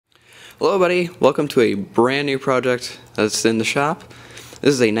Hello buddy, welcome to a brand new project that's in the shop.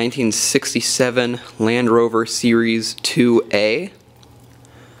 This is a 1967 Land Rover Series 2A.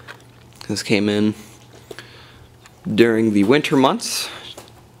 This came in during the winter months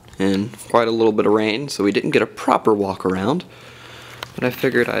and quite a little bit of rain, so we didn't get a proper walk around. But I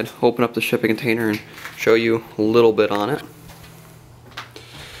figured I'd open up the shipping container and show you a little bit on it.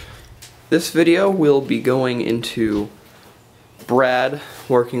 This video will be going into Brad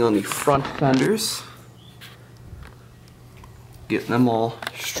working on the front fenders, getting them all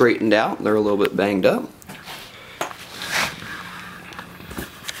straightened out. They're a little bit banged up.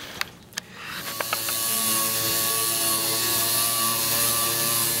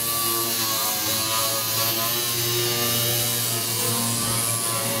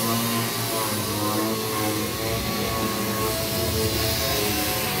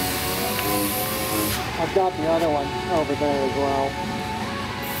 I've got the other one over there as well.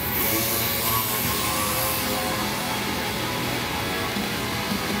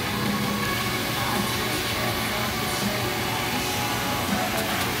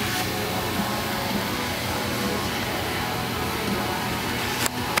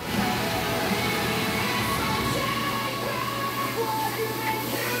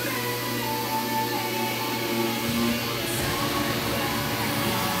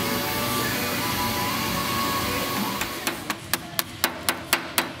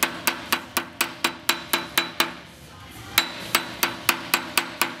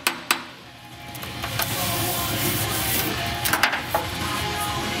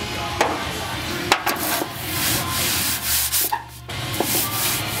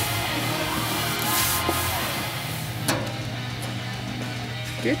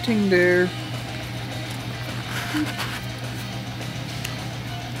 Getting there.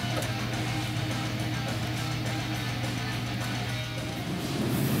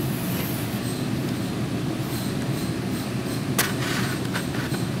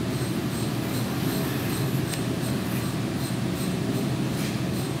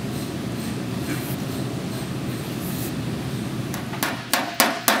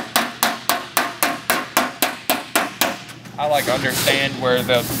 I like understand where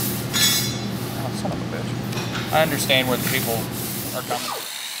the son of a bitch. I understand where the people are coming from.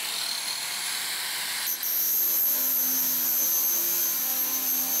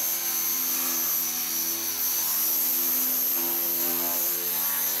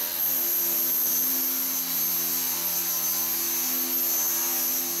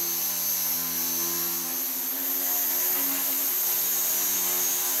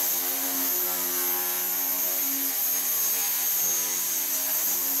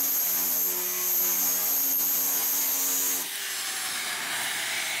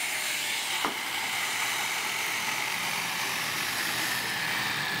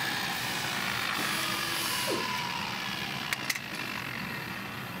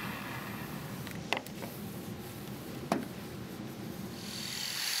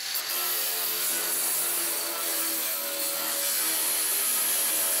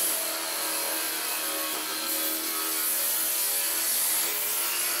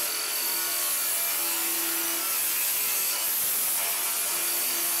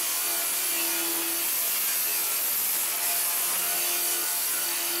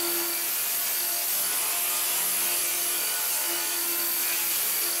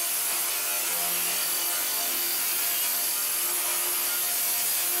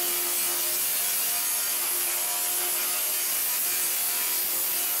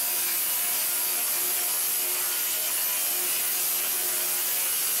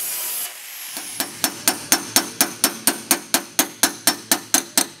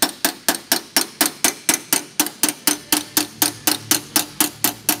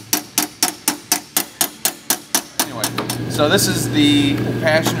 So this is the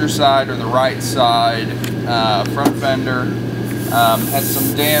passenger side, or the right side, front fender. Had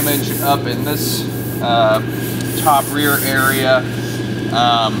some damage up in this top rear area.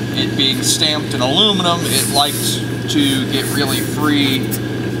 It being stamped in aluminum, it liked to get really free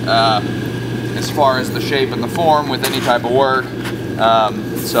as far as the shape and the form with any type of work.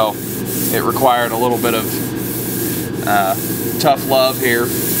 So it required a little bit of tough love here,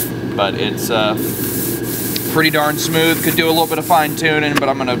 but it's pretty darn smooth. Could do a little bit of fine tuning, but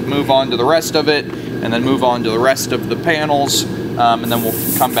I'm going to move on to the rest of it and then move on to the rest of the panels, and then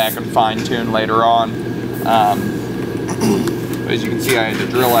we'll come back and fine tune later on. As you can see, I had to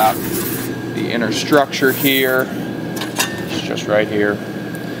drill out the inner structure here. It's just right here.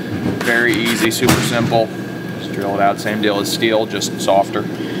 Very easy, super simple. Just drill it out, same deal as steel, just softer.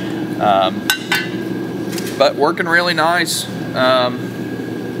 But working really nice.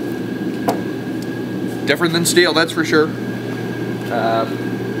 different than steel, that's for sure.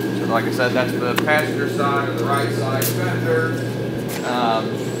 So like I said, that's the passenger side or the right side fender.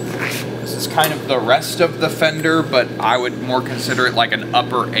 This is kind of the rest of the fender, but I would more consider it like an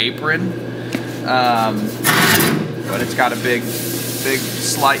upper apron. But it's got a big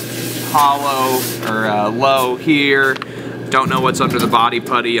slight hollow or low here. Don't know what's under the body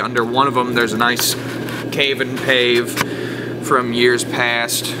putty. Under one of them, there's a nice cave and pave from years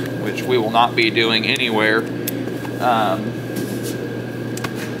past, which we will not be doing anywhere.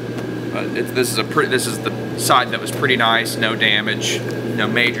 But this is the side that was pretty nice, no damage, no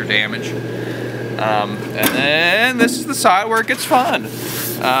major damage. And then this is the side where it gets fun.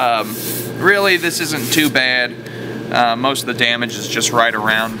 Really, this isn't too bad. Most of the damage is just right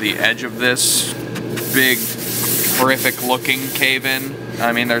around the edge of this big, horrific looking cave-in.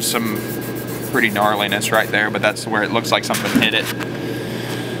 I mean, there's some pretty gnarliness right there, but that's where it looks like something hit it.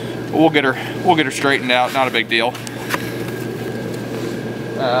 We'll get her straightened out, not a big deal.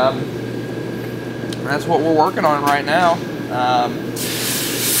 That's what we're working on right now.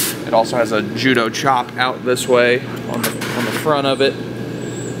 It also has a judo chop out this way on the front of it.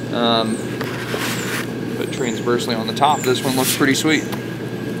 But transversely on the top, this one looks pretty sweet.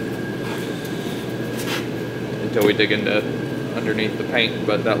 Until we dig into underneath the paint,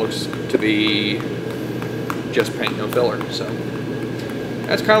 but that looks to be just paint, no filler. So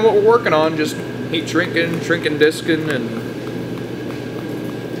that's kind of what we're working on, just heat shrinking, discing, and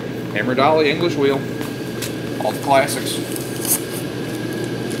hammer dolly, English wheel, all the classics.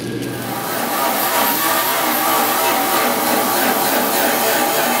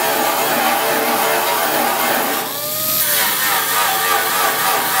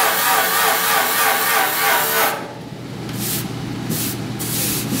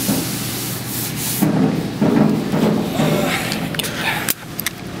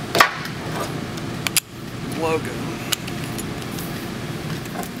 Logo.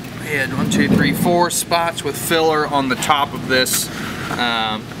 We had 1, 2, 3, 4 spots with filler on the top of this.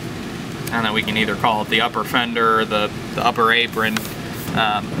 I don't know, we can either call it the upper fender or the upper apron. 4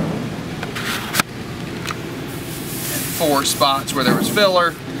 spots where there was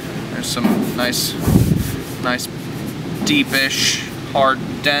filler. There's some nice deepish hard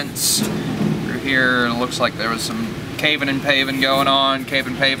dents through here. It looks like there was some caving and paving going on. Cave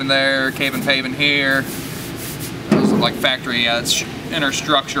and paving there, cave and paving here. Those look like factory inner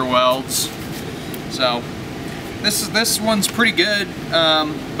structure welds. So this one's pretty good,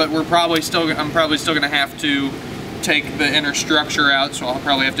 but I'm probably still gonna have to take the inner structure out, so I'll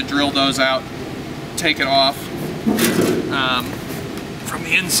probably have to drill those out, take it off from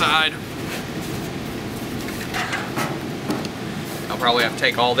the inside. I'll probably have to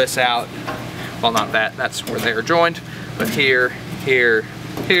take all this out. Well, not that, that's where they are joined, but here,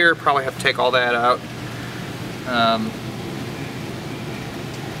 probably have to take all that out.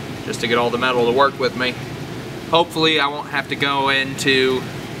 Just to get all the metal to work with me. Hopefully I won't have to go into,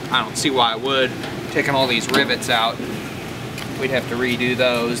 I don't see why I would, taking all these rivets out. We'd have to redo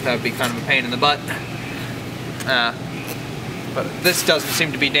those. That would be kind of a pain in the butt. But this doesn't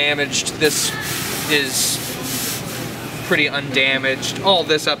seem to be damaged. This is pretty undamaged. All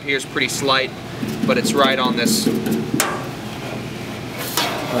this up here is pretty slight, but it's right on this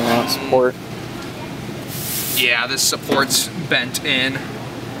support. Yeah, this support's bent in,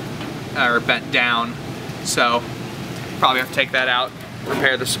 or bent down, so probably have to take that out,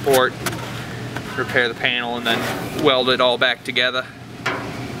 repair the support, repair the panel, and then weld it all back together.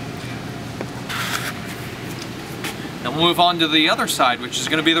 Then we'll move on to the other side, which is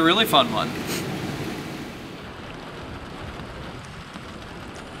going to be the really fun one.